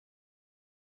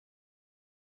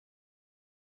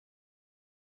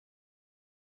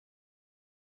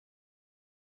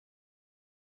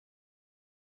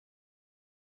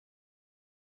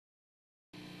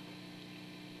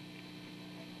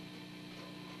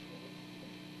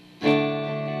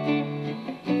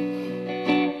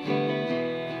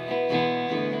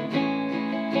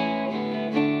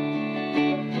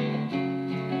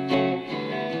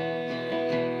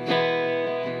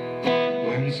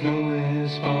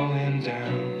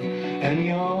and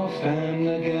your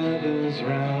family gathers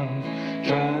round.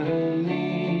 Try to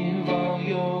leave all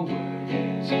your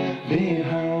worries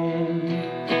behind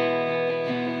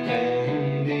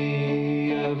and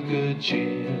be of good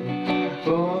cheer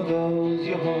for those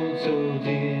you hold so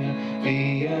dear.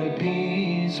 Be at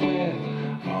peace with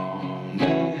all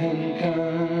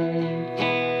mankind.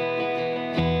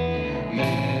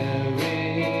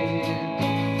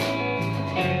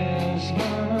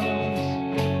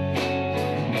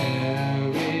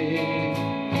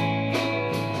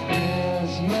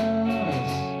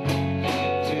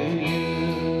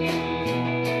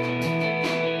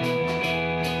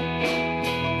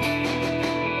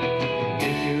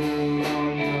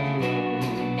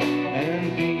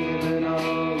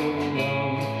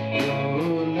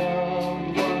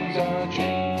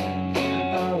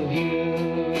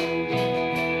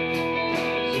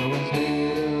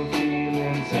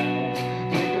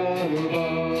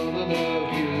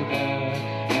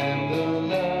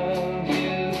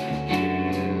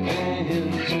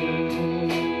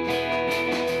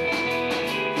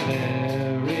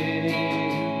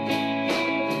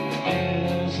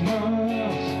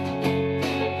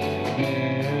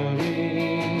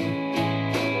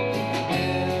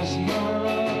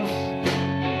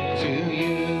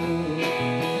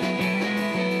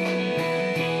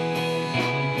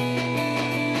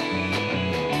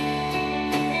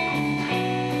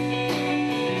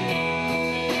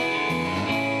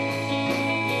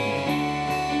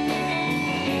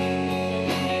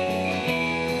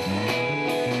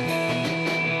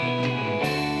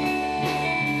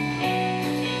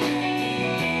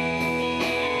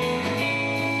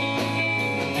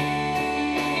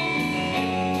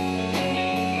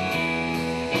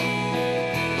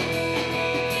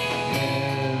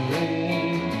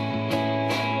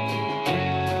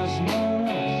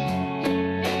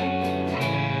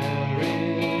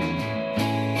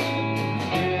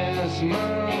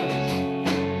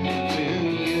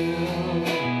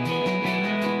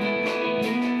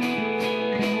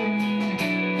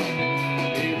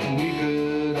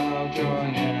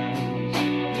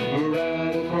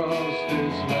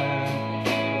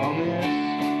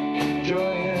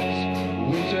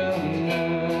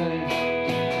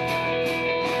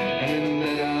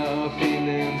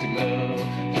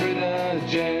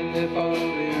 Gently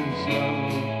falling snow,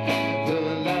 the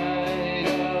light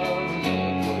of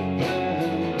love would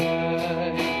burn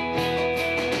bright.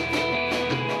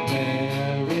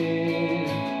 Merry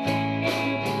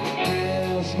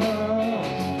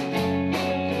Christmas,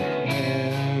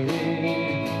 Merry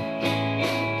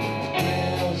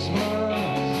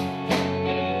Christmas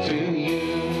to you.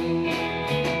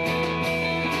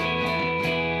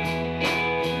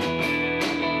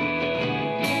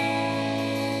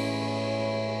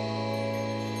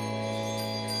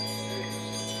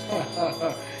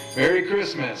 Merry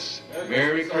Christmas.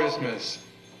 Merry Christmas.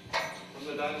 From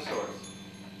the dinosaurs.